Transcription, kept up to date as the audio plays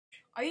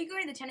Are you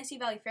going to the Tennessee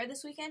Valley Fair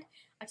this weekend?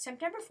 On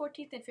September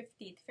 14th and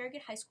 15th,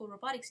 Farragut High School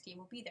robotics team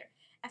will be there.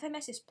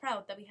 FMS is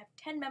proud that we have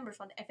 10 members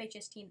on the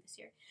FHS team this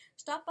year.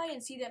 Stop by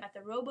and see them at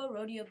the Robo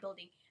Rodeo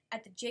building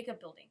at the Jacob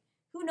building.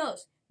 Who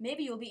knows?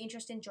 Maybe you'll be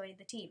interested in joining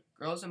the team.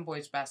 Girls and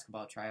boys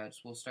basketball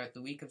tryouts will start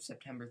the week of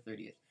September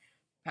 30th.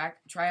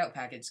 Tryout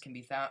packets can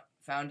be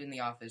found in the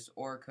office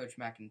or Coach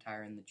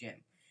McIntyre in the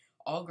gym.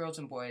 All girls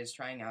and boys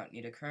trying out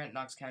need a current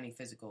Knox County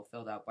physical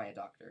filled out by a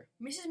doctor.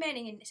 Mrs.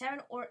 Manning in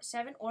 7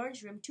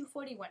 Orange Room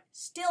 241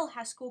 still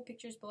has school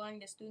pictures belonging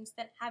to students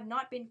that have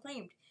not been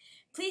claimed.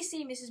 Please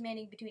see Mrs.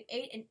 Manning between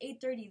 8 and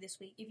 8:30 this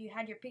week if you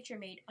had your picture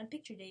made on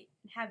picture date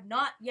and have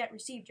not yet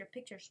received your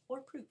pictures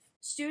or proof.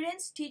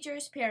 Students,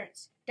 teachers,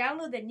 parents,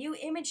 download the new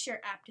Image Share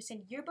app to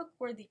send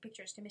yearbook-worthy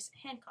pictures to Miss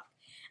Hancock.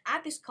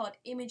 App is called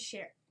Image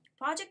Share.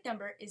 Project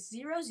number is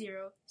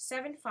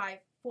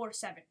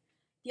 007547.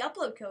 The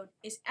upload code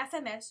is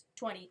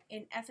FMS20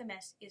 and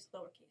FMS is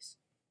lowercase.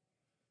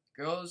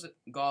 Girls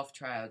golf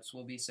tryouts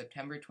will be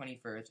September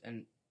 21st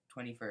and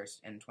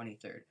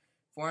 23rd.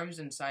 Forms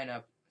and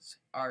sign-ups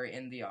are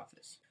in the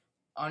office.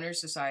 Honor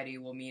Society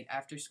will meet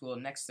after school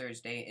next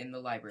Thursday in the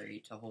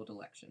library to hold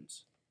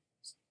elections.